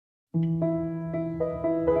Day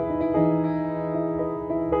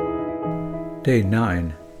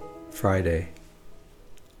 9, Friday.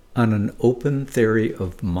 On an open theory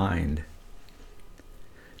of mind.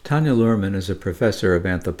 Tanya Luhrmann is a professor of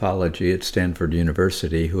anthropology at Stanford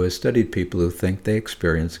University who has studied people who think they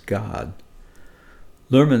experience God.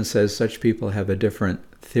 Luhrmann says such people have a different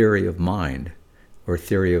theory of mind, or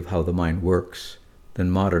theory of how the mind works, than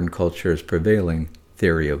modern culture's prevailing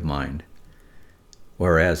theory of mind.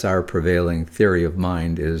 Whereas our prevailing theory of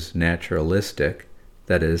mind is naturalistic,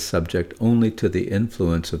 that is, subject only to the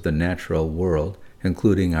influence of the natural world,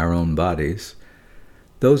 including our own bodies,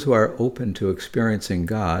 those who are open to experiencing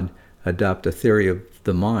God adopt a theory of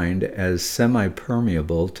the mind as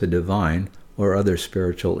semi-permeable to divine or other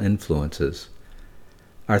spiritual influences.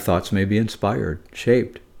 Our thoughts may be inspired,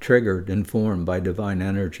 shaped, triggered, informed by divine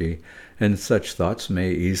energy, and such thoughts may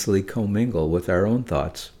easily commingle with our own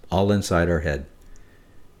thoughts, all inside our head.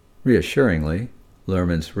 Reassuringly,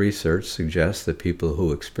 Luhrmann's research suggests that people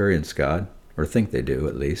who experience God, or think they do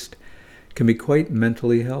at least, can be quite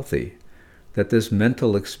mentally healthy, that this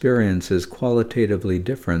mental experience is qualitatively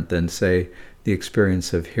different than, say, the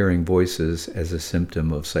experience of hearing voices as a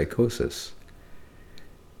symptom of psychosis.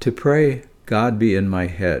 To pray, God be in my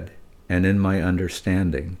head and in my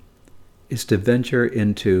understanding, is to venture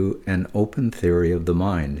into an open theory of the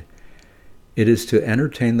mind. It is to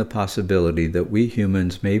entertain the possibility that we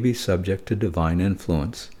humans may be subject to divine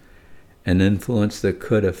influence, an influence that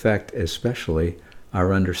could affect especially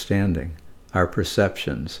our understanding, our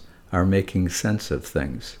perceptions, our making sense of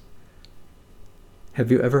things.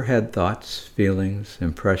 Have you ever had thoughts, feelings,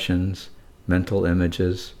 impressions, mental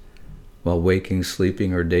images, while waking,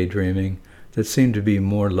 sleeping, or daydreaming, that seem to be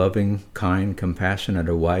more loving, kind, compassionate,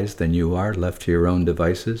 or wise than you are, left to your own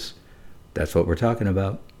devices? That's what we're talking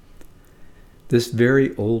about. This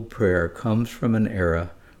very old prayer comes from an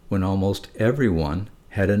era when almost everyone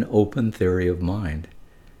had an open theory of mind.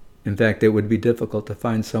 In fact, it would be difficult to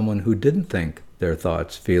find someone who didn't think their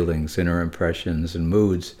thoughts, feelings, inner impressions, and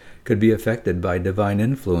moods could be affected by divine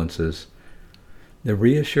influences. The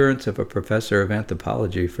reassurance of a professor of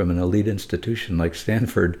anthropology from an elite institution like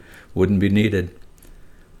Stanford wouldn't be needed.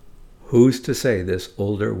 Who's to say this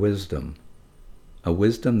older wisdom, a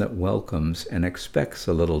wisdom that welcomes and expects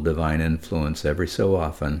a little divine influence every so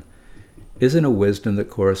often, isn't a wisdom that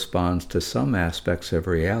corresponds to some aspects of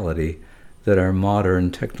reality that our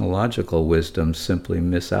modern technological wisdom simply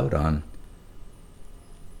miss out on?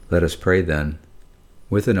 Let us pray then,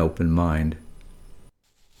 with an open mind.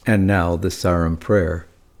 And now the Sarum prayer.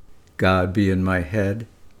 God be in my head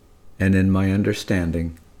and in my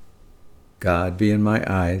understanding. God be in my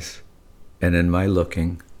eyes and in my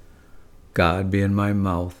looking. God be in my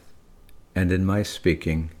mouth and in my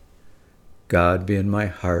speaking. God be in my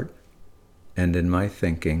heart and in my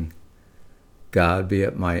thinking. God be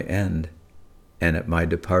at my end and at my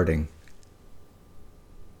departing.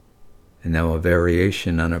 And now a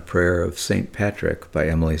variation on a prayer of St. Patrick by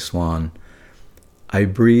Emily Swan. I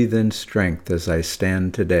breathe in strength as I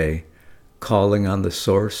stand today, calling on the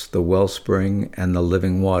source, the wellspring, and the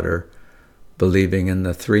living water, believing in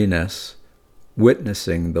the threeness,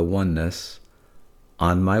 witnessing the oneness,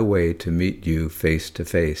 on my way to meet you face to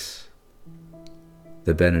face.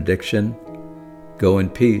 The benediction, go in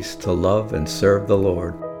peace to love and serve the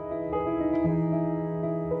Lord.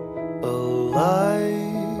 A light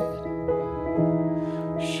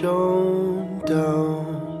shone down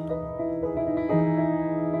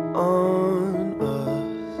on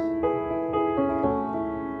us,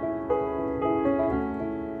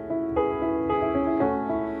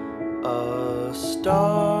 a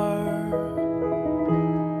star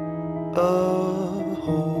of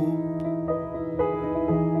hope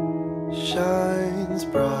shines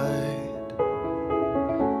bright,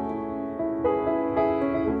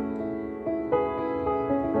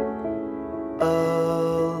 a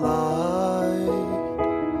light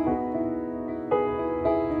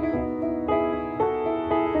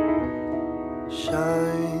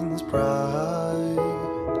shines bright,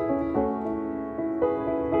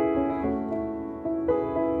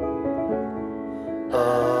 a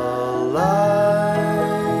light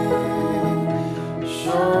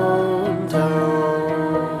shone down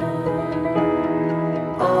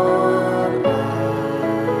on us,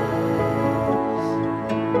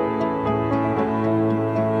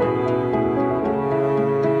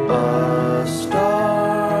 a star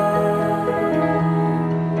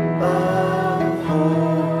of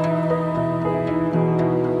hope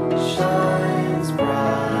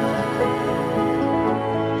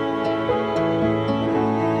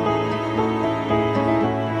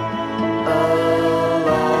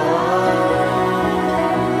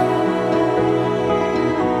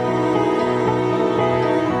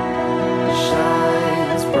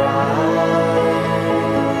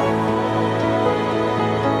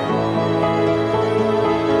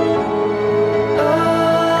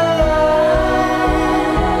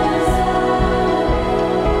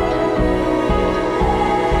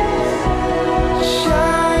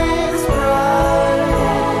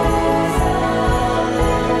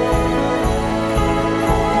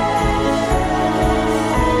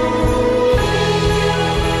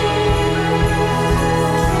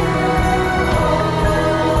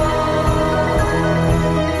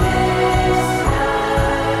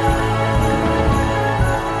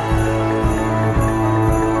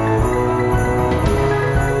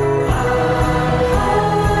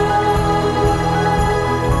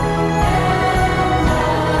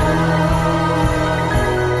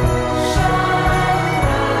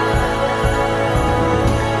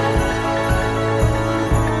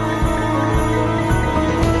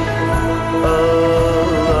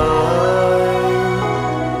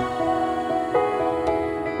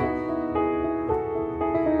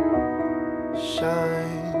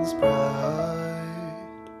is bright.